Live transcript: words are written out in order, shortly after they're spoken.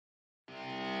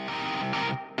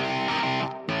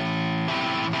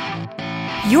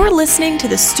You're listening to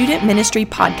the Student Ministry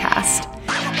Podcast.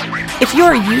 If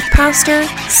you're a youth pastor,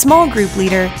 small group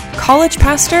leader, college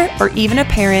pastor, or even a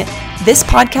parent, this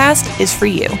podcast is for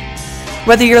you.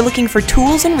 Whether you're looking for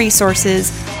tools and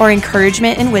resources or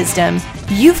encouragement and wisdom,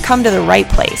 you've come to the right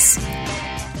place.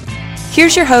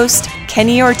 Here's your host,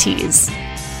 Kenny Ortiz.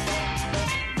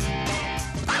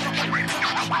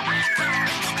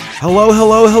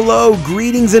 Hello.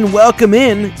 Greetings and welcome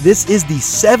in. This is the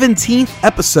 17th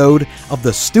episode of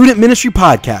the Student Ministry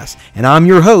Podcast, and I'm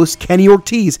your host, Kenny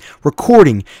Ortiz,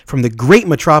 recording from the great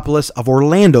metropolis of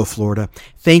Orlando, Florida.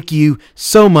 Thank you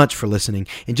so much for listening.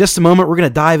 In just a moment, we're going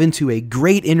to dive into a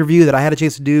great interview that I had a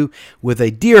chance to do with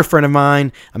a dear friend of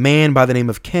mine, a man by the name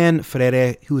of Ken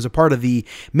Freire, who is a part of the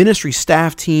ministry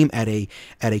staff team at a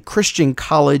Christian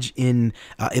college in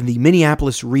the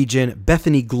Minneapolis region.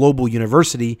 Bethany Global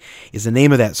University is the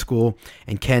name of that school,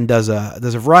 and Ken does a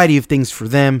variety of things for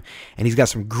them, and he's got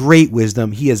some great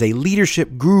wisdom. He is a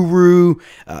leadership guru,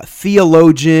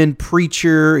 theologian,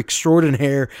 preacher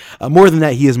extraordinaire. More than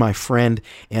that, he is my friend,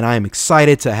 and I am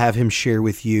excited to have him share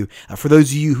with you. For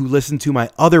those of you who listen to my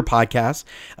other podcasts,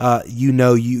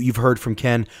 you've heard from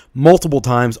Ken multiple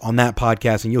times on that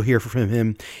podcast, and you'll hear from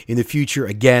him in the future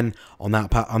again on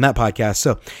that podcast.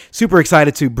 So super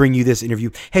excited to bring you this interview.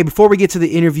 Hey, before we get to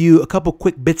the interview, a couple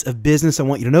quick bits of business I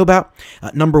want you to know about.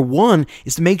 Number one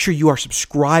is to make sure you are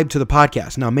subscribed to the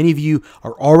podcast. Now, many of you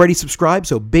are already subscribed,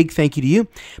 so big thank you to you.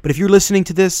 But if you're listening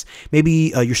to this,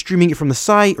 maybe you're streaming it from the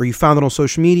site or you found it on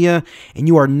social media and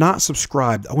you are not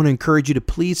subscribed, I want to encourage you to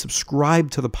please subscribe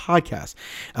to the podcast.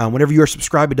 Whenever you are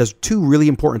subscribed, it does two really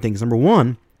important things. Number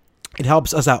one, it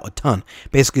helps us out a ton.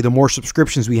 Basically, the more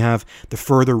subscriptions we have, the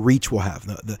further reach we'll have.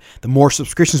 The more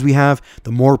subscriptions we have,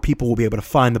 the more people will be able to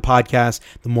find the podcast,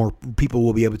 the more people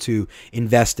will be able to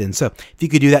invest in. So if you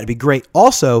could do that, it'd be great.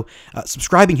 Also,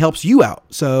 subscribing helps you out.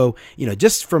 So,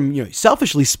 just from,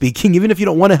 selfishly speaking, even if you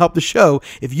don't want to help the show,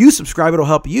 if you subscribe, it'll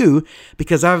help you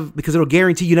because it'll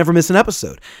guarantee you never miss an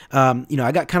episode.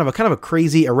 I got kind of a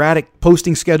crazy, erratic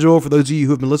posting schedule. For those of you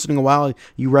who have been listening a while,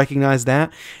 you recognize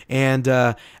that. And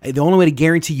the only way to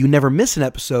guarantee you never miss an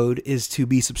episode is to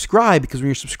be subscribed, because when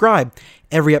you're subscribed,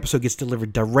 every episode gets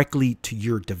delivered directly to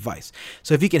your device.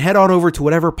 So if you can head on over to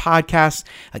whatever podcast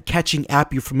catching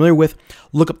app you're familiar with,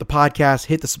 look up the podcast,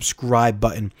 hit the subscribe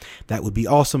button. That would be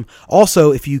awesome.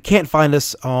 Also, if you can't find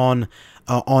us on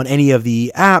any of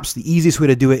the apps, the easiest way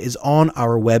to do it is on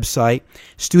our website,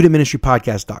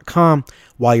 studentministrypodcast.com.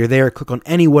 While you're there, click on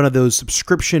any one of those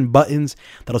subscription buttons.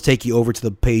 That'll take you over to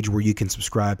the page where you can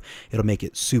subscribe. It'll make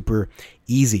it super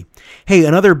easy. Hey,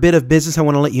 another bit of business I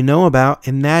want to let you know about,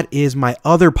 and that is my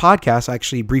other podcast. I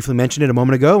actually briefly mentioned it a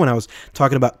moment ago when I was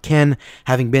talking about Ken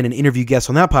having been an interview guest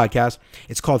on that podcast.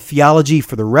 It's called Theology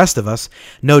for the Rest of Us.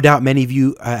 No doubt many of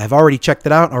you have already checked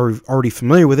it out or are already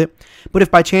familiar with it. But if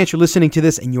by chance you're listening to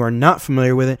this and you are not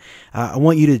familiar with it, I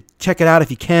want you to check it out if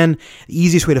you can. The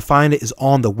easiest way to find it is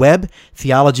on the web,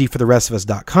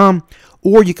 theologyfortherestofus.com.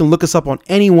 Or you can look us up on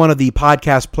any one of the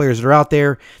podcast players that are out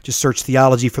there. Just search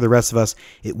Theology for the Rest of Us.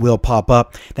 It will pop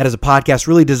up. That is a podcast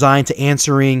really designed to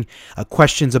answering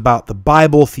questions about the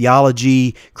Bible,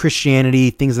 theology, Christianity,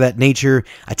 things of that nature.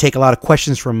 I take a lot of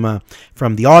questions from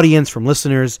the audience, from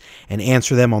listeners, and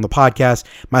answer them on the podcast.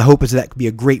 My hope is that could be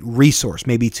a great resource,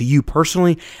 maybe to you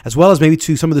personally, as well as maybe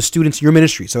to some of the students in your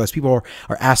ministry. So as people are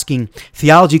asking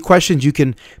theology questions, you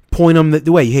can point them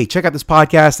the way. Hey, check out this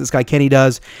podcast this guy Kenny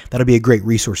does. That'll be a great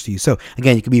resource to you. So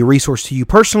again, it can be a resource to you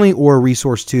personally or a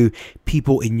resource to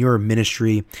people in your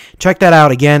ministry. Check that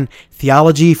out again,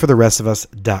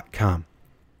 theologyfortherestofus.com.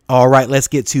 All right, let's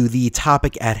get to the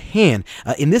topic at hand.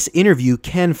 In this interview,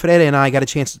 Ken Freire and I got a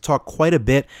chance to talk quite a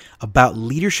bit about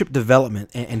leadership development.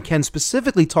 And Ken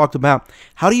specifically talked about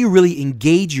how do you really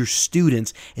engage your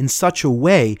students in such a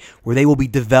way where they will be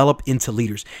developed into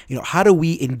leaders? How do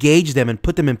we engage them and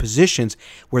put them in positions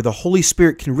where the Holy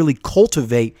Spirit can really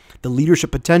cultivate the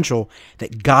leadership potential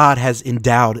that God has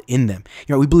endowed in them?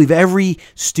 We believe every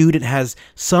student has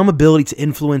some ability to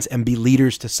influence and be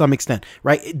leaders to some extent,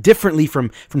 right? Differently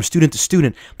from student to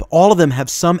student, but all of them have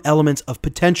some elements of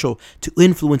potential to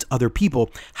influence other people.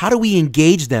 How do we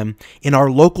engage them in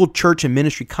our local church and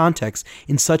ministry context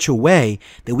in such a way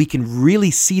that we can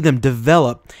really see them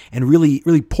develop and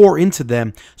really pour into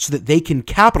them so that they can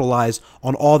capitalize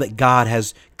on all that God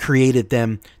has created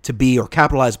them to be, or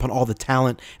capitalize upon all the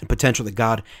talent and potential that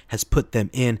God has put them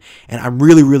in? And I'm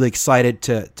really excited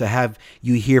to have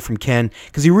you hear from Ken,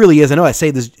 because he really is. I know I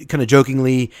say this kind of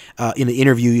jokingly in the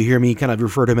interview. You hear me kind of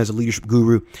refer to him as a leadership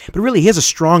guru, but really he has a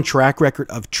strong track record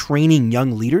of training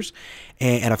young leaders.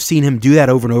 and I've seen him do that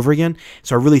over and over again.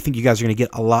 So I really think you guys are going to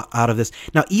get a lot out of this.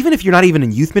 Now, even if you're not even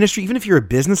in youth ministry, even if you're a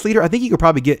business leader, I think you could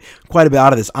probably get quite a bit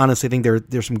out of this. Honestly, I think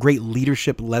there's some great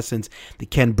leadership lessons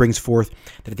that Ken brings forth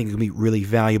that I think will be really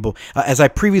valuable. As I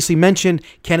previously mentioned,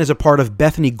 Ken is a part of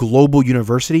Bethany Global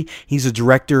University. He's a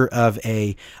director of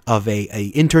a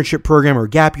internship program or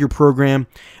gap year program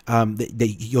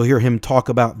that you'll hear him talk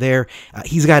about there.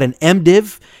 He's got an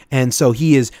MDiv, and so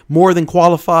he is more than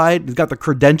qualified. He's got the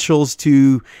credentials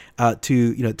to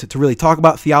really talk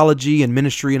about theology and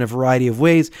ministry in a variety of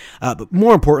ways. But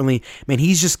more importantly, man,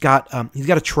 he's got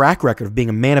a track record of being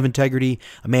a man of integrity,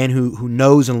 a man who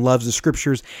knows and loves the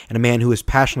scriptures, and a man who is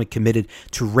passionately committed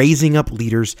to raising up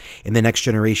leaders in the next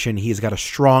generation. He has got a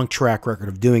strong track record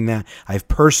of doing that. I've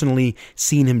personally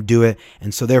seen him do it,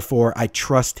 and so therefore I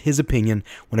trust his opinion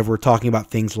whenever we're talking about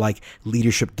things like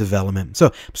leadership development. So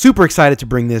I'm super excited to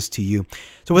bring this to you.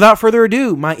 So without further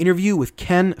ado, my interview with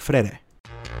Ken Freire.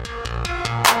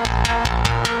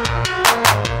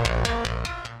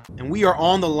 And we are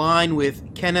on the line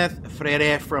with Kenneth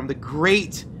Freire from the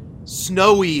great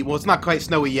snowy, well, it's not quite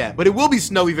snowy yet, but it will be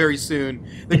snowy very soon,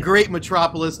 the great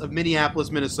metropolis of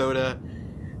Minneapolis, Minnesota.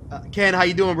 Ken, how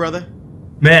you doing, brother?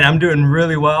 Man, I'm doing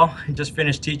really well. I just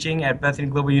finished teaching at Bethany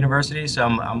Global University, so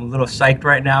I'm a little psyched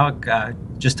right now.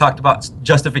 Just talked about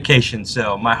justification,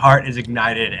 so my heart is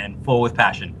ignited and full with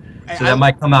passion. So that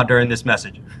might come out during this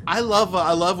message. I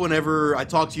love whenever I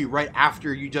talk to you right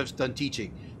after you just done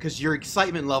teaching, because your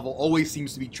excitement level always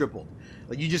seems to be tripled.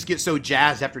 Like, you just get so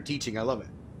jazzed after teaching. I love it.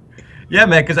 Yeah,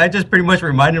 man, because I just pretty much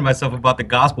reminded myself about the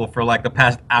gospel for like the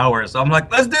past hour. So I'm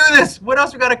like, let's do this. What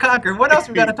else we got to conquer? What else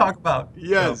we got to talk about?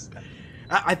 Yes. So.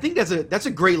 I think that's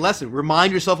a great lesson.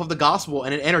 Remind yourself of the gospel,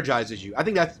 and it energizes you. I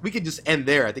think we could just end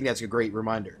there. I think that's a great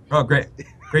reminder. Oh, great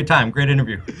time, great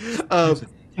interview. Well,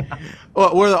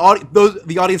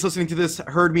 the audience listening to this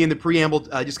heard me in the preamble.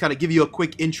 Just kind of give you a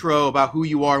quick intro about who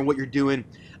you are and what you're doing.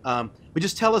 But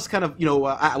just tell us kind of,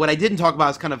 what I didn't talk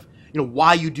about is kind of,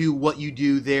 why you do what you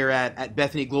do there at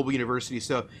Bethany Global University.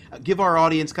 So give our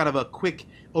audience kind of a quick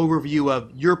overview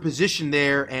of your position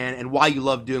there and why you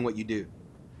love doing what you do.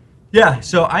 Yeah,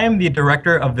 so I am the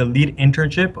director of the lead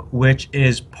internship, which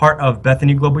is part of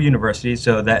Bethany Global University.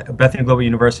 So that Bethany Global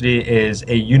University is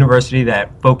a university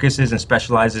that focuses and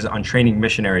specializes on training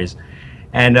missionaries.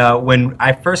 And when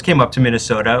I first came up to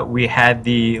Minnesota, we had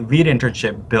the lead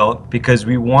internship built because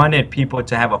we wanted people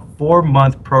to have a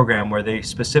 4-month program where they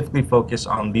specifically focus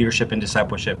on leadership and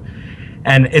discipleship.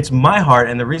 And it's my heart,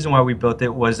 and the reason why we built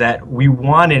it was that we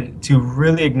wanted to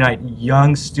really ignite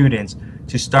young students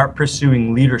to start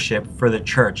pursuing leadership for the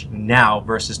church now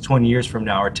versus 20 years from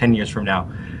now or 10 years from now.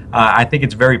 I think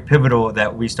it's very pivotal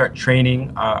that we start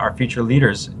training our future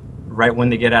leaders right when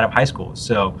they get out of high school.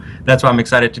 So that's why I'm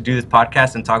excited to do this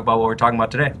podcast and talk about what we're talking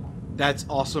about today. That's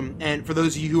awesome. And for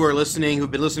those of you who are listening, who've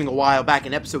been listening a while, back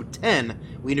in episode 10,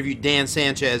 we interviewed Dan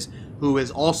Sanchez, who is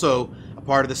also a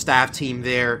part of the staff team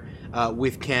there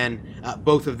with Ken.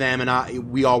 Both of them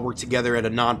and we all work together at a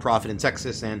nonprofit in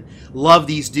Texas and love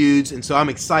these dudes. And so I'm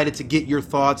excited to get your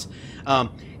thoughts.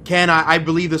 Ken, I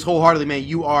believe this wholeheartedly, man.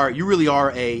 You really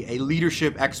are a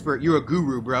leadership expert. You're a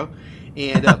guru, bro.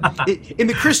 And in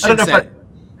the Christian sense,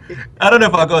 I don't know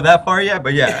if I'll go that far yet,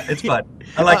 but yeah, it's fun.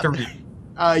 I like to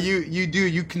read.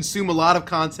 You consume a lot of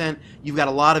content. You've got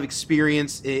a lot of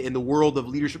experience in the world of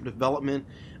leadership development.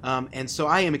 And so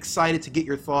I am excited to get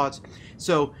your thoughts.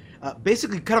 So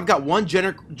basically kind of got one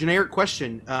generic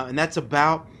question, and that's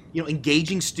about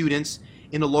engaging students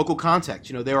in a local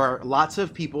context. There are lots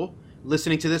of people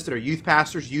listening to this that are youth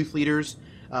pastors, youth leaders,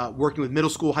 working with middle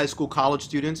school, high school, college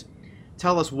students.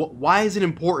 Tell us why is it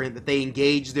important that they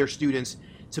engage their students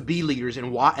to be leaders,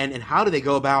 and why and how do they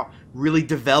go about really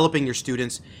developing your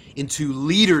students into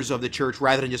leaders of the church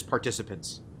rather than just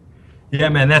participants? Yeah,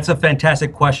 man, that's a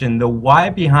fantastic question. The why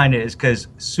behind it is because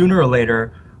sooner or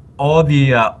later, all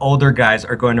the older guys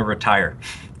are going to retire.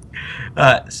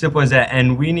 Simple as that.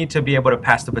 And we need to be able to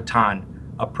pass the baton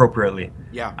appropriately.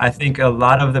 Yeah. I think a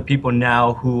lot of the people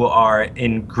now who are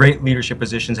in great leadership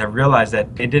positions have realized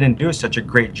that they didn't do such a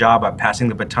great job at passing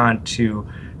the baton to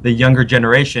the younger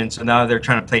generation. So now they're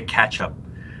trying to play catch up.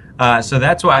 So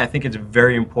that's why I think it's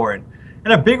very important.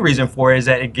 And a big reason for it is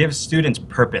that it gives students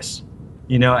purpose.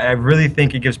 I really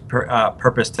think it gives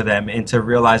purpose to them into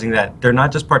realizing that they're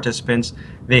not just participants,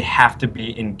 they have to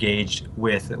be engaged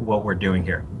with what we're doing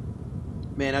here.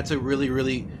 Man, that's a really,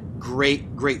 really great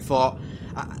thought.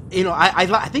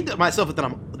 I think to myself that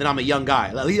I'm a young guy.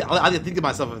 At least I think to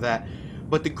myself of that,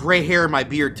 but the gray hair in my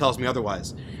beard tells me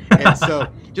otherwise. And so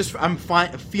I'm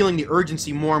feeling the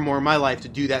urgency more and more in my life to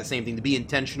do that same thing, to be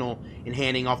intentional in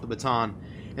handing off the baton.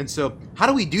 And so how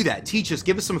do we do that? Teach us,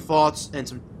 give us some thoughts and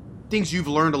some things you've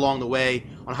learned along the way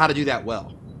on how to do that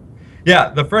well. Yeah,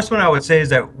 the first one I would say is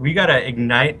that we got to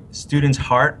ignite students'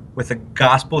 heart with a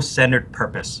gospel-centered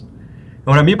purpose. And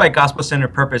what I mean by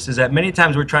gospel-centered purpose is that many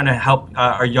times we're trying to help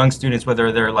our young students,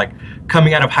 whether they're like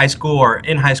coming out of high school or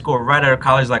in high school or right out of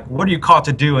college, like, what are you called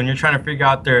to do? And you're trying to figure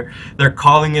out their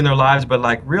calling in their lives, but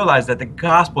like realize that the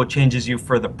gospel changes you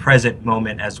for the present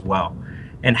moment as well.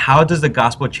 And how does the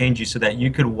gospel change you so that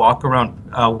you could walk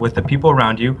around with the people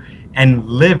around you and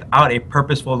live out a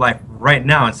purposeful life right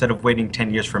now instead of waiting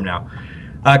 10 years from now?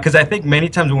 Because I think many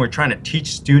times when we're trying to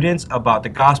teach students about the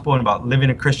gospel and about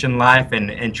living a Christian life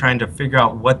and trying to figure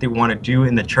out what they want to do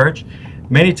in the church,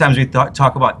 many times we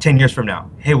talk about 10 years from now.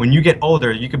 Hey, when you get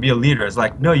older, you could be a leader. It's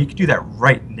like, no, you could do that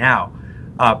right now.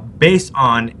 Based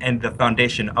on and the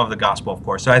foundation of the gospel, of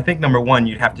course. So I think number one,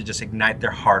 you'd have to just ignite their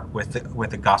heart with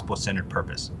a gospel-centered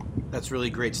purpose. That's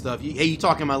really great stuff. You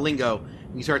talking about lingo.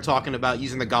 You start talking about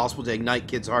using the gospel to ignite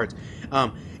kids' hearts.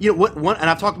 You know what? And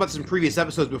I've talked about this in previous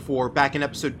episodes before. Back in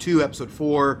episode 2, episode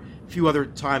 4, a few other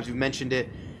times we've mentioned it.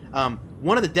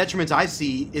 One of the detriments I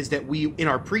see is that in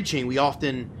our preaching,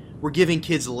 we're giving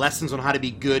kids lessons on how to be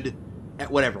good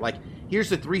at whatever. Like, here's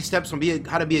the 3 steps on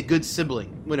how to be a good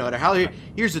sibling.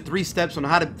 Here's the 3 steps on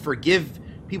how to forgive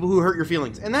people who hurt your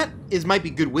feelings, and that might be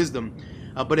good wisdom,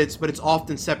 but it's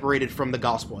often separated from the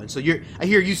gospel. And so I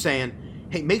hear you saying,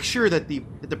 hey, make sure that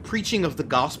the preaching of the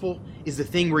gospel is the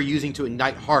thing we're using to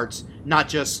ignite hearts, not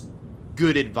just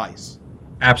good advice.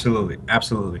 Absolutely,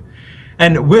 absolutely.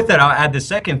 And with that, I'll add the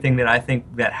second thing that I think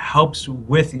that helps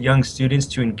with young students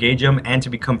to engage them and to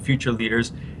become future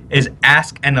leaders is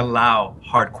ask and allow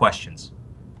hard questions.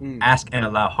 Ask and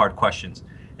allow hard questions.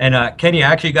 And Kenny,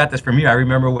 I actually got this from you. I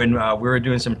remember when we were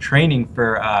doing some training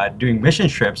for doing mission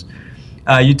trips,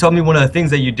 you told me one of the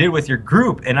things that you did with your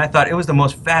group, and I thought it was the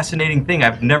most fascinating thing.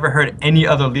 I've never heard any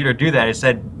other leader do that. It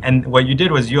said, and what you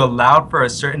did was you allowed for a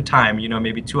certain time,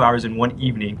 maybe 2 hours in one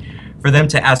evening, for them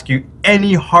to ask you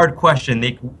any hard question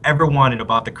they ever wanted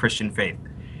about the Christian faith.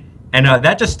 And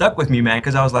that just stuck with me, man,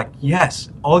 because I was like, yes,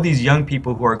 all these young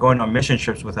people who are going on mission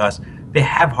trips with us, they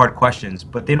have hard questions,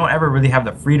 but they don't ever really have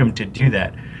the freedom to do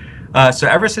that. So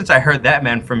ever since I heard that,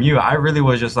 man, from you, I really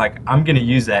was just like, I'm going to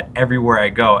use that everywhere I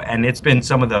go. And it's been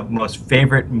some of the most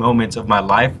favorite moments of my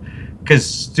life because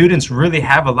students really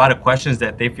have a lot of questions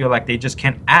that they feel like they just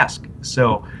can't ask.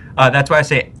 So that's why I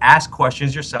say ask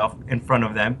questions yourself in front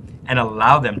of them and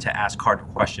allow them to ask hard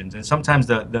questions. And sometimes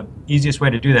the easiest way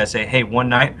to do that is say, hey, one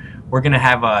night we're going to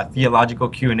have a theological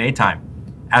Q&A time.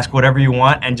 Ask whatever you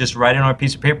want and just write it on a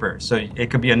piece of paper. So it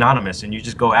could be anonymous and you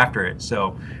just go after it.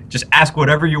 So just ask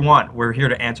whatever you want. We're here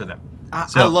to answer them.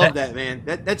 I love that, man.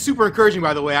 That's super encouraging,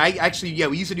 by the way.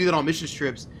 We used to do that on mission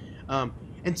trips.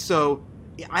 And so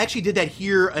I actually did that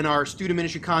here in our student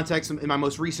ministry context in my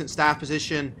most recent staff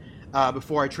position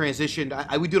before I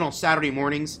transitioned. We do it on Saturday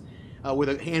mornings with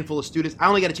a handful of students. I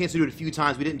only got a chance to do it a few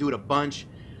times. We didn't do it a bunch.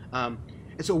 And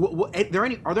so are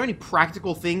there any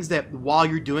practical things that while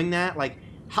you're doing that, like,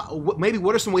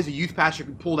 what are some ways a youth pastor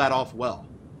can pull that off well?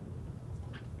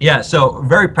 Yeah, so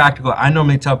very practical. I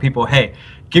normally tell people, hey,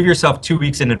 give yourself 2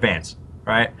 weeks in advance,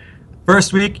 right?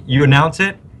 First week, you announce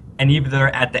it, and either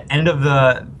at the end of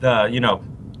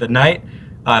the night,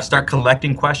 start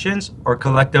collecting questions or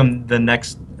collect them the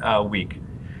next week.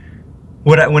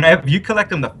 If you collect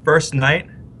them the first night,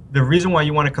 the reason why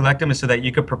you want to collect them is so that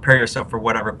you could prepare yourself for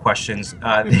whatever questions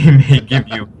they may give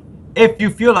you. If you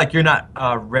feel like you're not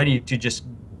ready to just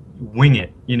wing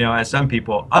it, as some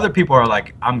people. Other people are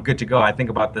like, I'm good to go. I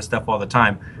think about this stuff all the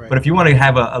time. Right. But if you want to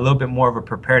have a little bit more of a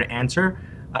prepared answer,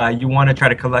 you want to try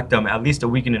to collect them at least a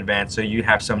week in advance so you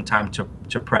have some time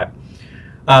to prep.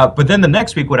 But then the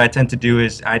next week, what I tend to do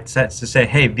is I tend to say,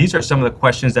 hey, these are some of the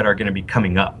questions that are going to be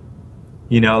coming up.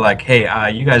 Like,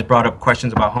 hey, you guys brought up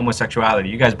questions about homosexuality.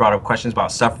 You guys brought up questions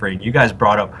about suffering. You guys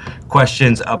brought up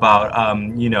questions about,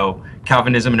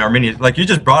 Calvinism and Arminianism. Like, you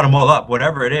just brought them all up,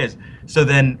 whatever it is. So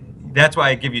then that's why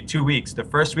I give you 2 weeks. The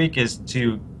first week is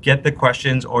to get the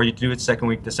questions, or you do it second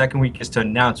week. The second week is to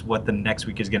announce what the next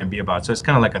week is going to be about. So it's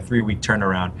kind of like a 3-week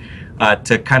turnaround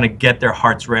to kind of get their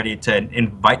hearts ready, to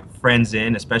invite friends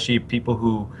in, especially people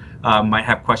who might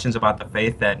have questions about the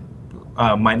faith that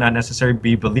might not necessarily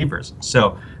be believers.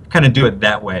 So kind of do it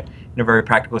that way in a very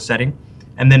practical setting.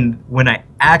 And then when I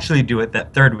actually do it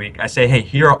that third week, I say, hey,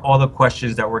 here are all the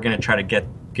questions that we're going to try to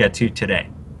get to today,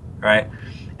 right?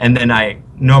 And then I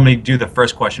normally do the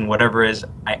first question, whatever it is,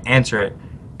 I answer it.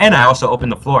 And I also open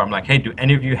the floor. I'm like, hey, do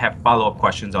any of you have follow-up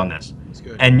questions on this? That's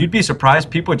good. And you'd be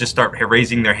surprised. People just start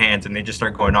raising their hands and they just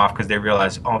start going off because they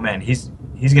realize, oh, man, he's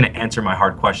going to answer my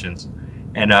hard questions.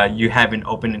 and you have an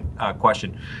open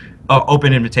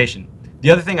open invitation. The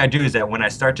other thing I do is that when I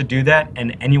start to do that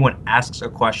and anyone asks a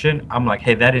question, I'm like,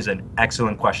 hey, that is an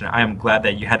excellent question. I am glad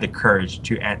that you had the courage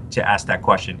to ask that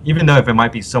question. Even though if it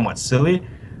might be somewhat silly,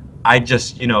 I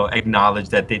just, acknowledge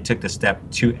that they took the step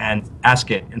to ask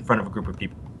it in front of a group of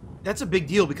people. That's a big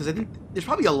deal, because I think there's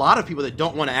probably a lot of people that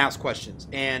don't want to ask questions,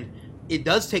 and it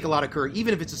does take a lot of courage.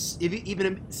 Even if even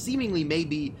it seemingly may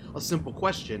be a simple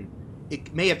question,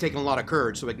 it may have taken a lot of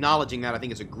courage. So acknowledging that, I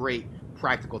think, is a great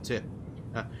practical tip.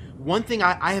 One thing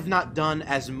I have not done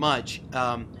as much,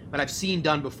 but I've seen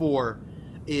done before,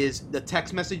 is the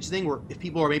text message thing, where if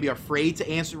people are maybe afraid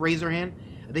to raise their hand,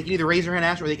 they can either raise their hand,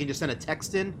 ask, or they can just send a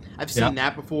text in. I've seen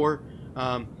that before.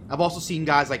 I've also seen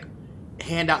guys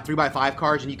hand out 3x5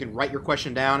 cards, and you can write your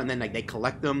question down, and then they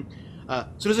collect them.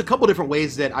 So there's a couple different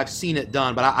ways that I've seen it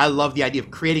done, but I love the idea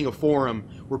of creating a forum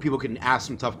where people can ask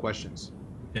some tough questions.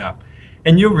 Yeah.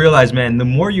 And you'll realize, man, the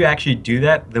more you actually do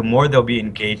that, the more they'll be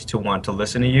engaged to want to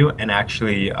listen to you and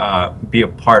actually be a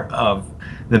part of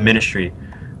the ministry.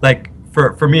 Like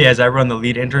for me, as I run the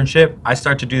lead internship, I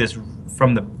start to do this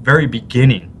from the very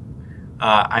beginning.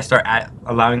 I start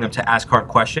allowing them to ask hard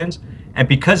questions. And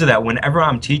because of that, whenever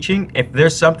I'm teaching, if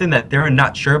there's something that they're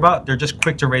not sure about, they're just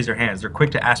quick to raise their hands. They're quick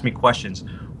to ask me questions.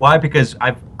 Why? Because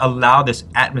I've allowed this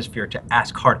atmosphere to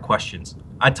ask hard questions.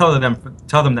 I tell them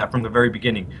that from the very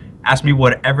beginning. Ask me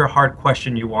whatever hard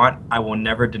question you want. I will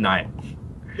never deny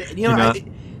it.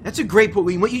 That's a great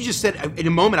point. What you just said, in a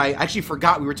moment, I actually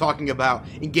forgot we were talking about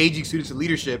engaging students in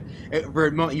leadership. For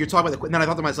a moment, you're talking about and then I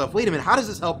thought to myself, wait a minute, how does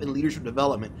this help in leadership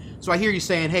development? So I hear you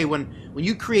saying, hey, when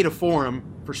you create a forum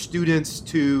for students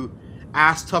to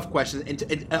ask tough questions,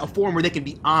 and a forum where they can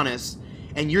be honest,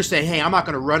 and you're saying, hey, I'm not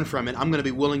going to run from it, I'm going to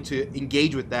be willing to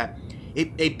engage with that,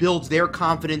 it builds their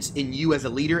confidence in you as a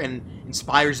leader and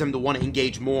inspires them to want to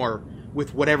engage more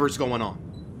with whatever's going on.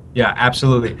 Yeah,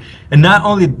 absolutely. And not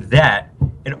only that,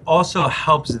 it also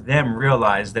helps them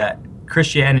realize that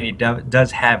Christianity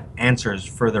does have answers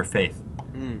for their faith.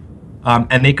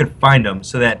 And they could find them,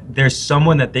 so that there's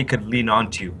someone that they could lean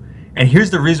onto. And here's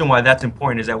the reason why that's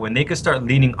important, is that when they could start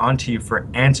leaning onto you for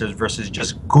answers versus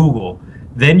just Google,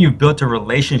 then you've built a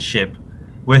relationship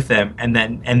with them, and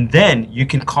then you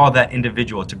can call that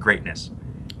individual to greatness.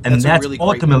 And that's really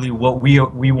ultimately what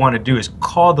we want to do, is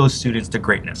call those students to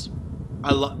greatness.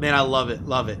 I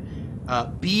love it.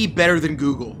 Be better than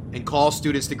Google and call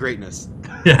students to greatness.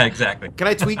 Yeah, exactly. Can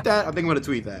I tweet that? I think I'm going to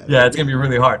tweet that. Yeah, it's going to be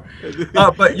really hard.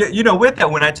 But with that,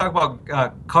 when I talk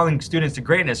about calling students to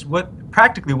greatness, what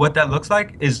that looks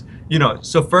like is,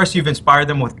 so first you've inspired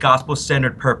them with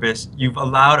gospel-centered purpose. You've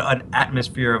allowed an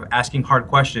atmosphere of asking hard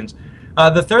questions.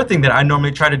 The third thing that I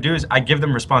normally try to do is I give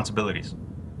them responsibilities.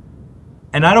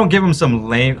 And I don't give them some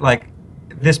lame,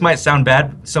 this might sound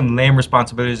bad, some lame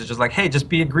responsibilities. It's just like, hey, just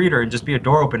be a greeter and just be a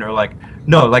door opener.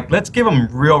 No, let's give them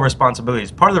real responsibilities.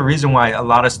 Part of the reason why a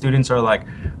lot of students are like,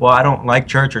 well, I don't like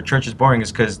church, or church is boring,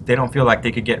 is because they don't feel like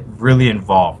they could get really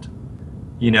involved.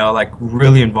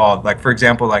 Really involved. For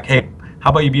example, hey,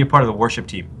 how about you be a part of the worship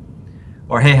team?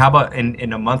 Or hey, how about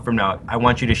in a month from now, I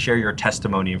want you to share your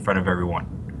testimony in front of everyone.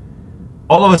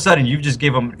 All of a sudden, you've just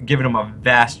given them a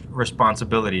vast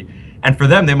responsibility. And for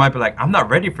them, they might be like, I'm not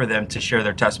ready for them to share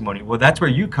their testimony. Well, that's where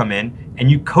you come in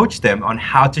and you coach them on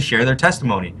how to share their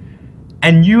testimony.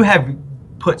 And you have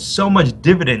put so much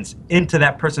dividends into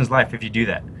that person's life if you do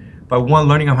that. By one,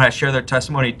 learning them how to share their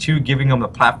testimony, two, giving them the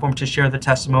platform to share the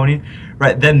testimony,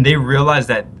 right? Then they realize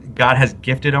that God has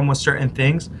gifted them with certain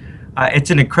things.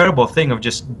 It's an incredible thing of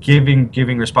just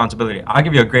giving responsibility. I'll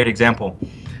give you a great example.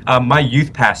 My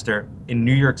youth pastor in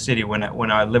New York City, when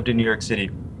I lived in New York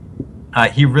City,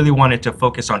 he really wanted to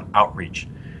focus on outreach,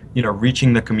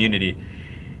 reaching the community.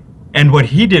 And what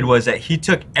he did was that he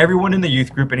took everyone in the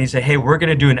youth group and he said, hey, we're going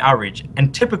to do an outreach.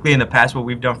 And typically in the past, what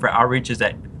we've done for outreach is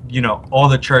that, all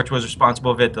the church was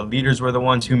responsible of it. The leaders were the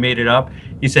ones who made it up.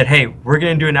 He said, hey, we're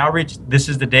going to do an outreach. This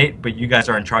is the date, but you guys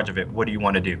are in charge of it. What do you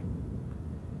want to do?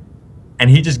 And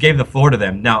he just gave the floor to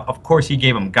them. Now, of course, he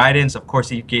gave them guidance. Of course,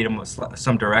 he gave them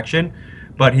some direction.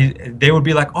 But they would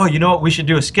be like, oh, you know what? We should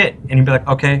do a skit. And he'd be like,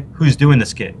 okay, who's doing the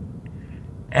skit?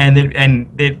 And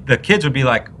the kids would be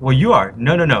like, well, you are.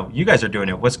 No. You guys are doing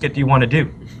it. What skit do you want to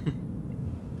do?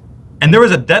 And there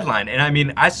was a deadline.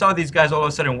 And I saw these guys all of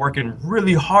a sudden working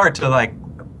really hard to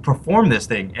perform this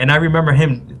thing. And I remember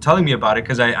him telling me about it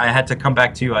because I had to come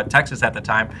back to Texas at the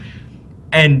time.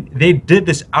 And they did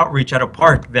this outreach at a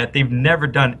park that they've never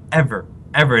done ever.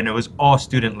 And it was all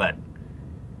student-led.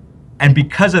 And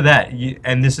because of that,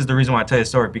 and this is the reason why I tell you the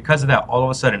story, because of that, all of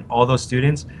a sudden, all those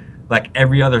students,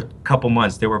 every other couple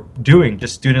months, they were doing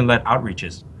just student-led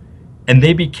outreaches. And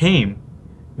they became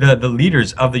the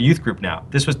leaders of the youth group now.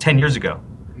 This was 10 years ago.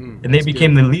 And they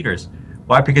became the leaders.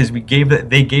 Why? Because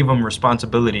they gave them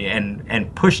responsibility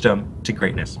and pushed them to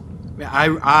greatness. Man,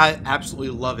 I absolutely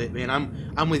love it, man.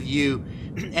 I'm with you.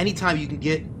 Anytime you can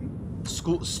get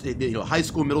high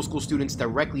school, middle school students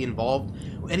directly involved,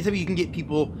 anytime you can get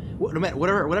people, no matter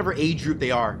whatever age group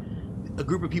they are, a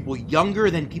group of people younger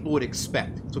than people would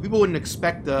expect. So people wouldn't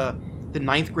expect the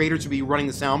ninth grader to be running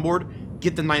the soundboard.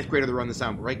 Get the ninth grader to run the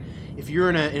soundboard, right? If you're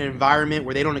in an environment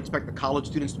where they don't expect the college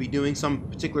students to be doing some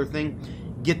particular thing,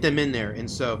 get them in there. And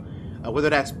so whether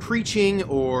that's preaching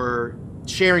or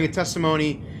sharing a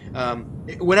testimony,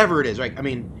 whatever it is, right? I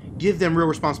mean, give them real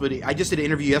responsibility. I just did an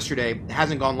interview yesterday. It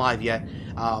hasn't gone live yet,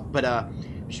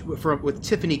 with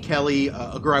Tiffany Kelly,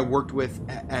 a girl I worked with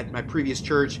at my previous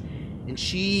church, and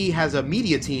she has a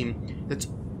media team this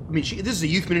is a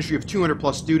youth ministry of 200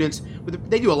 plus students.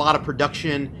 They do a lot of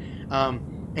production.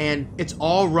 And it's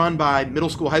all run by middle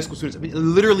school, high school students. I mean,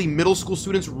 literally middle school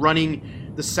students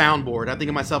running the soundboard. I think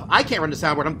of myself, I can't run the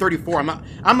soundboard. I'm 34.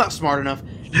 I'm not smart enough.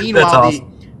 Meanwhile,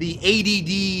 awesome.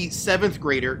 the ADD seventh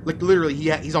grader, like literally,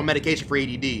 he's on medication for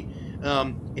ADD,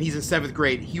 and he's in seventh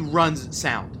grade. He runs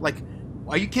sound. Like,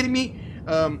 are you kidding me?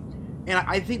 And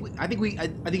I think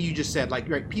you just said, like,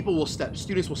 right,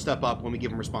 students will step up when we give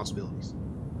them responsibilities.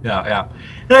 Yeah.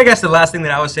 And I guess the last thing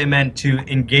that I would say, man, to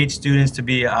engage students to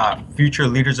be future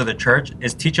leaders of the church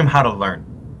is teach them how to learn.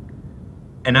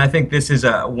 And I think this is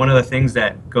one of the things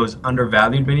that goes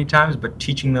undervalued many times, but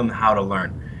teaching them how to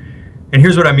learn. And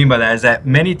here's what I mean by that, is that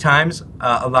many times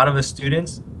a lot of the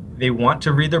students, they want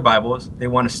to read their Bibles, they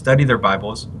want to study their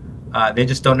Bibles, they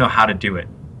just don't know how to do it.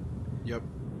 Yep.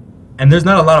 And there's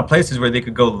not a lot of places where they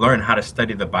could go learn how to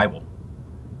study the Bible,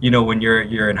 when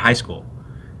you're in high school.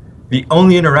 The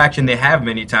only interaction they have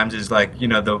many times is like,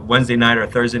 the Wednesday night or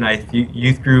Thursday night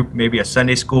youth group, maybe a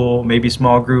Sunday school, maybe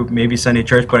small group, maybe Sunday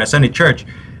church. But at Sunday church,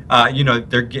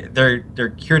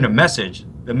 they're hearing a message.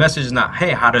 The message is not,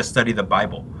 hey, how to study the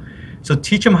Bible. So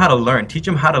teach them how to learn. Teach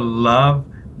them how to love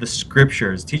the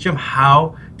scriptures. Teach them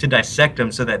how to dissect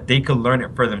them so that they can learn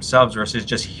it for themselves versus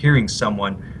just hearing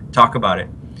someone talk about it.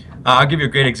 I'll give you a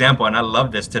great example, and I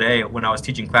love this today. When I was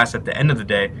teaching class at the end of the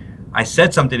day, I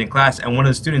said something in class, and one of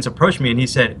the students approached me and he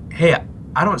said, hey,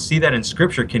 I don't see that in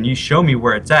scripture. Can you show me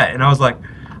where it's at? And I was like,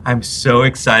 I'm so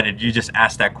excited you just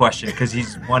asked that question, because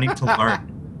he's wanting to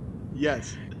learn.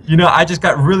 Yes. I just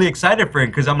got really excited for him,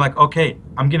 because I'm like, okay,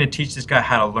 I'm going to teach this guy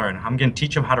how to learn. I'm going to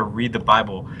teach him how to read the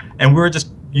Bible. And we were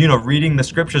just, reading the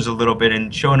scriptures a little bit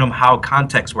and showing him how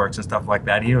context works and stuff like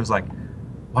that. And he was like,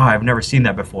 wow, I've never seen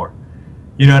that before.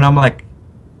 And I'm like,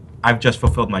 I've just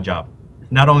fulfilled my job.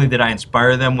 Not only did I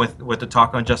inspire them with the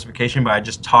talk on justification, but I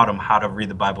just taught them how to read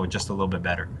the Bible just a little bit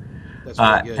better. That's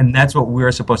really good. And that's what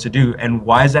we're supposed to do. And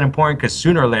why is that important? Because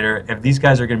sooner or later, if these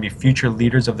guys are going to be future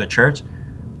leaders of the church,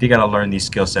 they got to learn these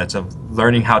skill sets of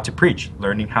learning how to preach,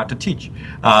 learning how to teach,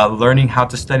 learning how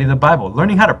to study the Bible,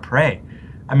 learning how to pray.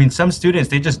 I mean, some students,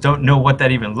 they just don't know what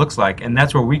that even looks like. And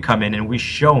that's where we come in and we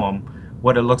show them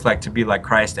what it looks like to be like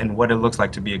Christ and what it looks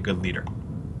like to be a good leader.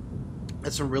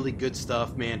 That's some really good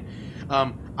stuff, man.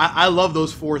 I love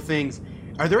those four things.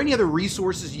 Are there any other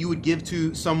resources you would give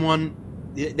to someone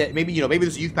that maybe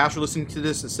there's a youth pastor listening to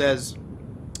this that says,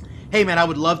 hey man, I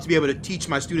would love to be able to teach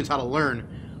my students how to learn.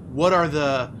 What are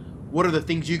the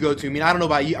things you go to? I mean, I don't know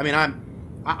about you. I mean,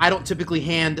 I don't typically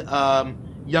hand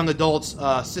young adults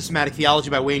Systematic Theology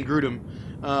by Wayne Grudem.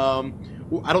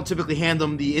 I don't typically hand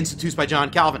them the Institutes by John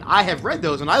Calvin. I have read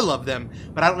those and I love them,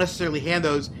 but I don't necessarily hand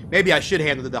those. Maybe I should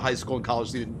hand them to the high school and college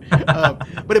student.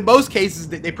 But in most cases,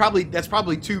 that's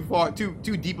probably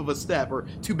too deep of a step or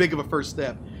too big of a first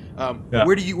step. Yeah.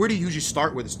 Where do you usually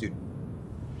start with a student?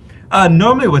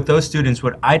 Normally with those students,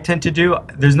 what I tend to do,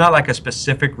 there's not like a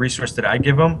specific resource that I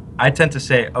give them. I tend to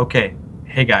say, okay,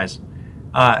 hey guys,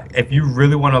 if you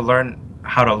really want to learn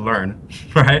how to learn,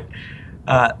 right?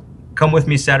 Come with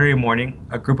me Saturday morning,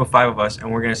 a group of 5 of us,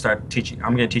 and we're going to start teaching.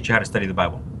 I'm going to teach you how to study the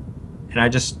Bible. And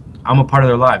I'm a part of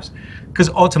their lives. Because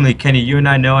ultimately, Kenny, you and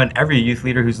I know, and every youth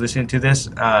leader who's listening to this,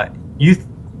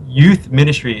 youth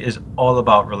ministry is all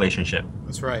about relationship.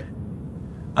 That's right.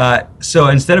 So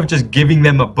instead of just giving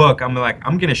them a book, I'm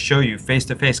going to show you face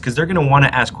to face, because they're going to want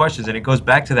to ask questions. And it goes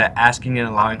back to that asking and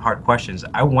allowing hard questions.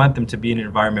 I want them to be in an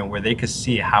environment where they can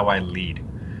see how I lead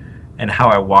and how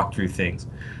I walk through things.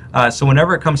 So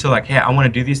whenever it comes to like, hey, I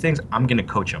want to do these things, I'm going to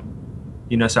coach them.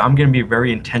 So I'm going to be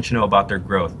very intentional about their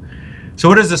growth. So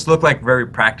what does this look like very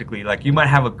practically? Like you might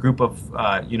have a group of,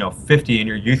 50 in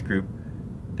your youth group.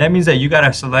 That means that you got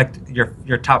to select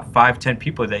your top 5, 10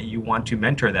 people that you want to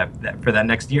mentor that for that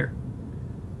next year.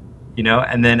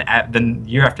 And then at the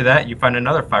year after that, you find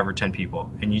another 5 or 10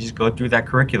 people, and you just go through that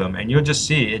curriculum, and you'll just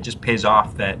see it just pays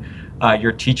off that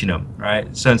you're teaching them,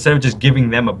 right? So instead of just giving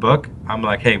them a book, I'm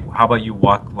like, hey, how about you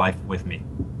walk life with me?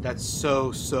 That's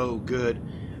so good.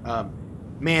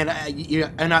 Man,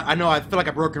 I know I feel like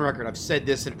a broken record. I've said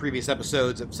this in previous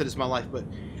episodes. I've said this in my life, but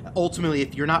ultimately,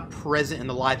 if you're not present in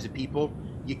the lives of people,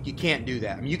 you can't do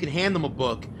that. I mean, you can hand them a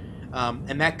book,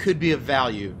 and that could be of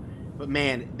value. But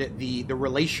man, the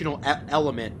relational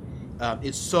element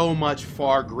is so much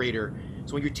far greater.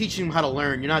 So when you're teaching them how to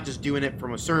learn, you're not just doing it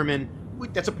from a sermon.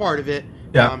 That's a part of it.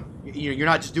 Yeah. You're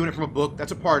not just doing it from a book.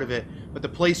 That's a part of it. But the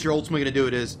place you're ultimately going to do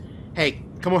it is, hey,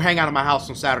 come over hang out at my house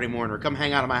on Saturday morning, or come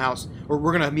hang out at my house, or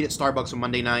we're going to meet at Starbucks on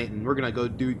Monday night, and we're going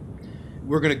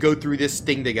to go through this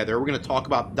thing together. We're going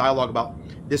to dialogue about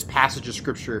this passage of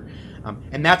Scripture.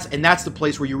 And that's the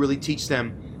place where you really teach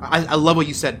them. I love what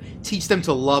you said. Teach them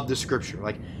to love the Scripture.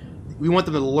 Like, we want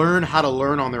them to learn how to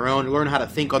learn on their own, learn how to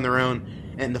think on their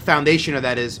own. And the foundation of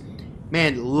that is,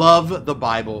 man, love the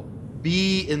Bible.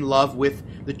 Be in love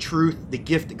with the truth, the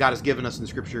gift that God has given us in the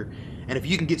Scripture. And if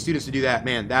you can get students to do that,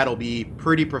 man, that'll be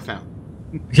pretty profound.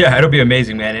 Yeah, it'll be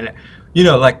amazing, man. And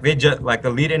like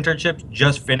the lead internship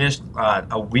just finished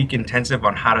a week intensive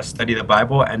on how to study the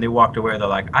Bible, and they walked away. They're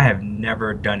like, I have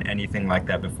never done anything like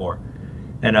that before.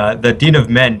 And the Dean of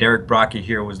Men, Derek Brocky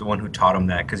here, was the one who taught him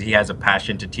that, because he has a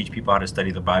passion to teach people how to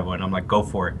study the Bible. And I'm like, go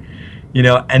for it.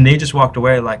 And they just walked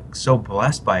away like so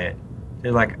blessed by it.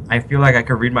 They're like, I feel like I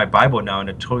could read my Bible now in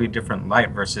a totally different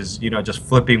light versus, just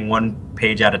flipping one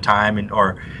page at a time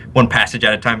or one passage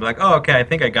at a time. Be like, oh, okay, I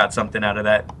think I got something out of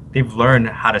that. They've learned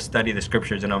how to study the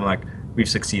Scriptures, and I'm like, we've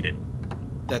succeeded.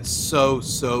 That's so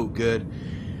good.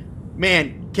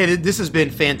 Man, Ken, this has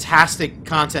been fantastic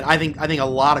content. I think a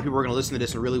lot of people are going to listen to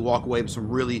this and really walk away with some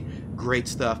really great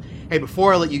stuff. Hey,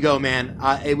 before I let you go, man,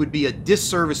 it would be a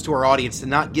disservice to our audience to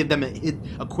not give them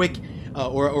a quick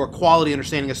or a quality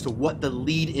understanding as to what the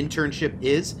lead internship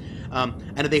is.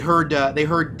 And they heard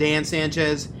Dan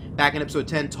Sanchez back in episode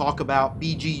 10 talk about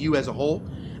BGU as a whole.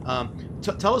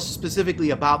 Tell us specifically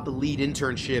about the lead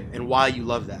internship and why you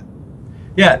love that.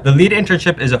 Yeah, the lead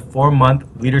internship is a 4-month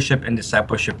leadership and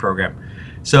discipleship program.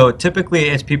 So typically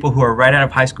it's people who are right out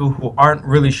of high school who aren't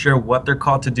really sure what they're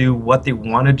called to do, what they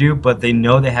want to do, but they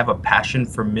know they have a passion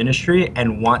for ministry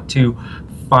and want to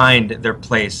find their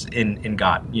place in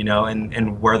God,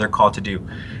 and where they're called to do.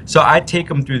 So I take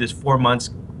them through this 4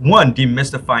 months, one,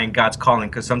 demystifying God's calling,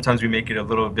 because sometimes we make it a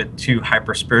little bit too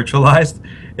hyper spiritualized,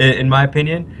 in my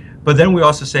opinion. But then we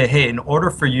also say, hey, in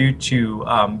order for you to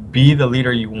be the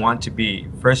leader you want to be,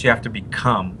 first you have to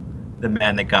become the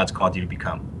man that God's called you to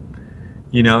become.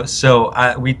 So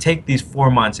we take these 4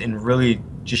 months and really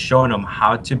just showing them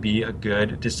how to be a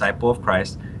good disciple of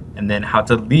Christ, and then how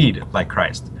to lead like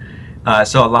Christ.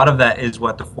 So a lot of that is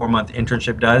what the 4-month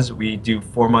internship does. We do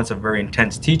 4 months of very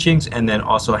intense teachings, and then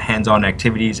also hands-on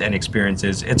activities and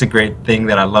experiences. It's a great thing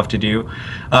that I love to do.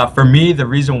 For me, the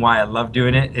reason why I love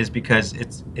doing it is because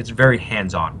it's very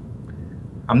hands-on.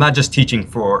 I'm not just teaching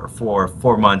for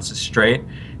 4 months straight.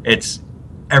 It's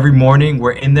every morning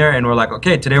we're in there and we're like,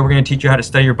 okay, today we're going to teach you how to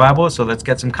study your Bible. So let's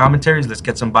get some commentaries, let's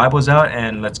get some Bibles out,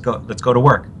 and let's go to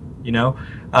work.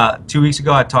 2 weeks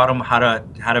ago I taught them how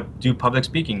to do public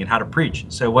speaking and how to preach.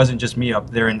 So it wasn't just me up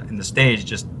there in the stage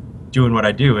just doing what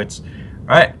I do. It's all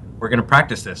right, we're going to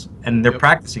practice this, and they're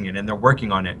practicing it and they're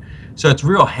working on it. So it's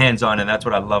real hands-on, and that's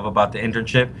what I love about the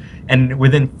internship. And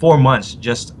within 4 months,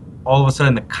 just all of a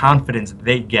sudden the confidence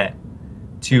they get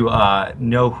to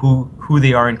know who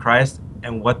they are in Christ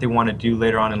and what they want to do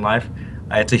later on in life,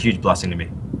 it's a huge blessing to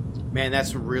me. Man,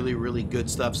 that's really, really good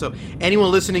stuff. So anyone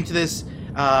listening to this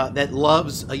that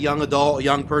loves a young adult, a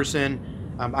young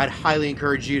person, I'd highly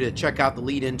encourage you to check out the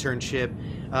lead internship.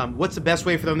 What's the best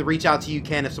way for them to reach out to you,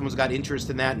 Ken, if someone's got interest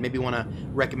in that and maybe want to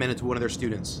recommend it to one of their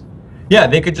students? Yeah,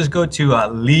 they could just go to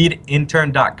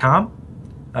leadintern.com.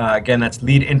 Again, that's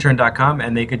leadintern.com,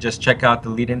 and they could just check out the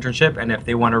lead internship. And if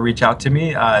they want to reach out to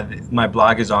me, my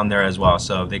blog is on there as well.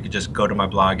 So they could just go to my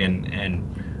blog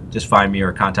and just find me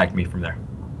or contact me from there.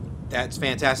 That's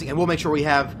fantastic. And we'll make sure we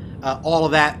have all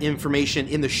of that information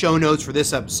in the show notes for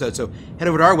this episode. So head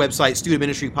over to our website,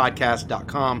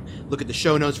 studentministrypodcast.com. Look at the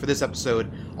show notes for this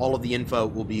episode. All of the info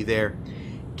will be there.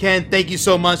 Ken, thank you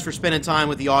so much for spending time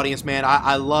with the audience, man.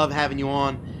 I love having you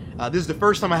on. This is the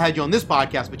first time I had you on this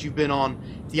podcast, but you've been on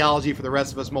Theology for the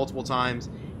Rest of Us multiple times,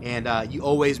 and you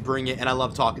always bring it, and I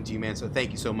love talking to you, man. So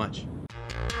thank you so much.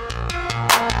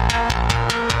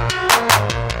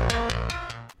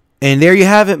 And there you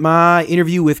have it, my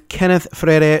interview with Kenneth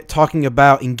Freire, talking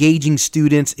about engaging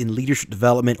students in leadership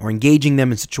development, or engaging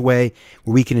them in such a way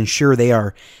where we can ensure they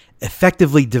are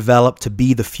effectively develop to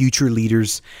be the future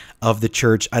leaders of the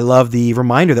church. I love the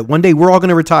reminder that one day we're all going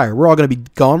to retire. We're all going to be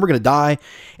gone. We're going to die,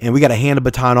 and we got to hand a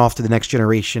baton off to the next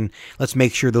generation. Let's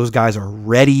make sure those guys are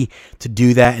ready to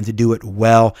do that and to do it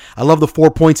well. I love the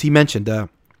 4 points he mentioned.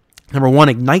 Number 1,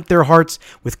 ignite their hearts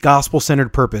with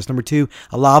gospel-centered purpose. Number 2,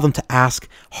 allow them to ask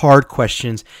hard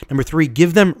questions. Number 3,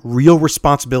 give them real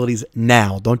responsibilities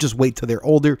now. Don't just wait till they're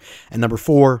older. And number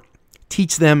 4,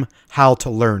 teach them how to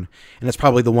learn. And that's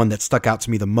probably the one that stuck out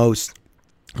to me the most.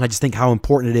 And I just think how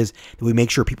important it is that we make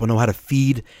sure people know how to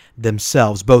feed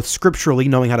themselves, both scripturally,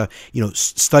 knowing how to,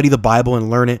 study the Bible and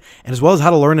learn it, and as well as how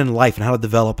to learn in life and how to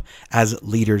develop as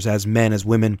leaders, as men, as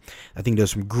women. I think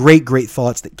there's some great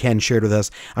thoughts that Ken shared with us.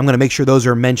 I'm going to make sure those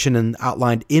are mentioned and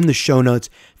outlined in the show notes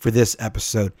for this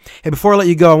episode. Hey, before I let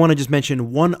you go, I want to just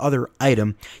mention one other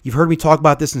item. You've heard me talk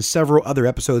about this in several other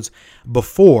episodes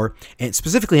before, and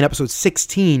specifically in episode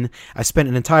 16, I spent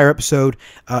an entire episode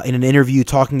in an interview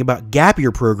talking about gap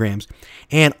year programs.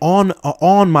 And on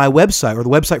my website, or the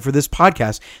website for this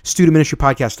podcast,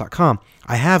 studentministrypodcast.com,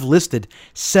 I have listed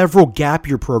several gap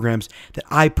year programs that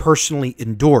I personally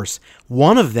endorse.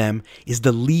 One of them is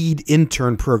the Lead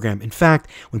Intern program. In fact,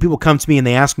 when people come to me and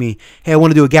they ask me, hey, I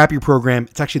want to do a gap year program,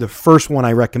 it's actually the first one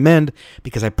I recommend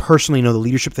because I personally know the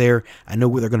leadership there. I know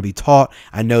what they're going to be taught.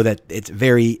 I know that it's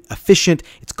very efficient,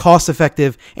 it's cost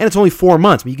effective, and it's only 4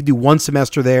 months. I mean, you can do one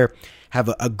semester there, have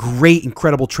a great,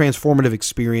 incredible, transformative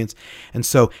experience. And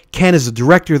so Ken is the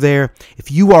director there.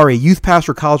 If you are a youth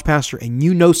pastor, college pastor, and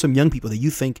you know some young people that you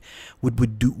think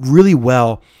would do really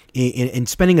well in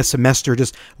spending a semester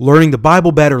just learning the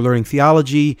Bible better, learning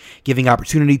theology, giving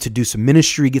opportunity to do some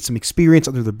ministry, get some experience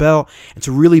under the belt, and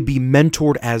to really be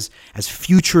mentored as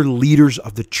future leaders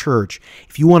of the church.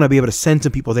 If you want to be able to send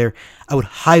some people there, I would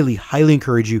highly, highly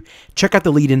encourage you. Check out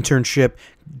the Lead Internship.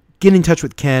 Get in touch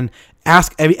with Ken.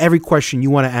 Ask every question you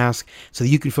want to ask so that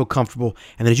you can feel comfortable.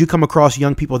 And then as you come across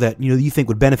young people that you think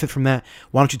would benefit from that,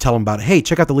 why don't you tell them about it? Hey,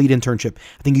 check out the Lead Internship.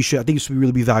 I think this would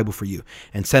really be valuable for you.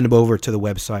 And send them over to the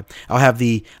website. I'll have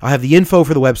the info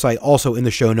for the website also in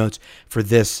the show notes for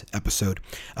this episode,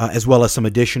 as well as some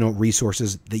additional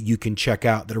resources that you can check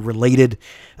out that are related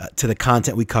to the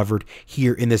content we covered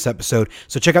here in this episode.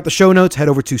 So check out the show notes. Head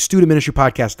over to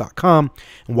studentministrypodcast.com.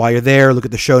 And while you're there, look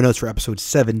at the show notes for episode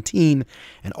 17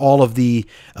 and all of the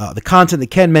content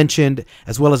that Ken mentioned,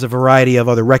 as well as a variety of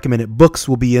other recommended books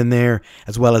will be in there,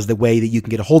 as well as the way that you can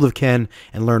get a hold of Ken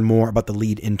and learn more about the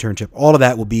Lead Internship. All of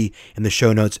that will be in the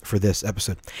show notes for this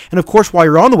episode. And of course, while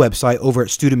you're on the website over at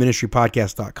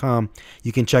studentministrypodcast.com,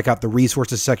 you can check out the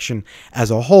resources section as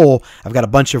a whole. I've got a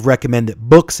bunch of recommended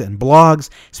books and blogs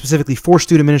specifically for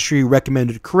student ministry,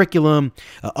 recommended curriculum,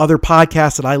 other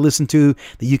podcasts that I listen to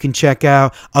that you can check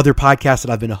out, other podcasts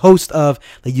that I've been a host of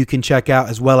that you can check out,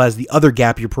 as well as the other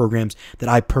gap year programs that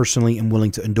I personally am willing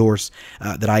to endorse,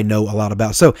 that I know a lot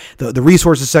about. So the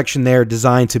resources section there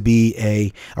designed to be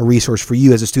a resource for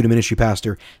you as a student ministry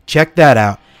pastor. Check that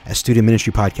out at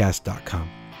studentministrypodcast.com.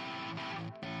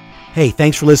 Hey,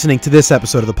 thanks for listening to this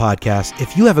episode of the podcast.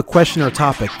 If you have a question or a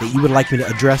topic that you would like me to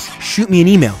address, shoot me an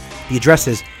email. The address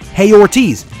is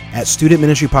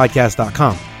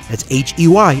heyortiz@studentministrypodcast.com. That's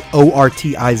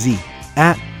HEYORTIZ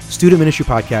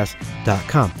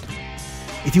 @studentministrypodcast.com.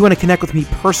 If you want to connect with me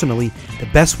personally, the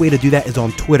best way to do that is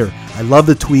on Twitter. I love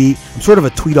the tweet. I'm sort of a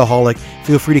tweetaholic.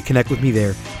 Feel free to connect with me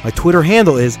there. My Twitter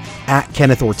handle is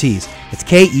 @KennethOrtiz. It's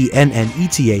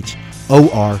KENNETHORTIZ.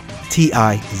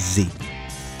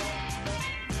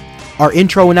 Our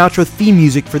intro and outro theme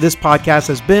music for this podcast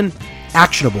has been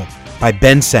Actionable by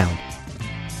Ben Sound.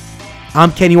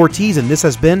 I'm Kenny Ortiz, and this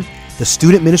has been the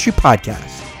Student Ministry Podcast.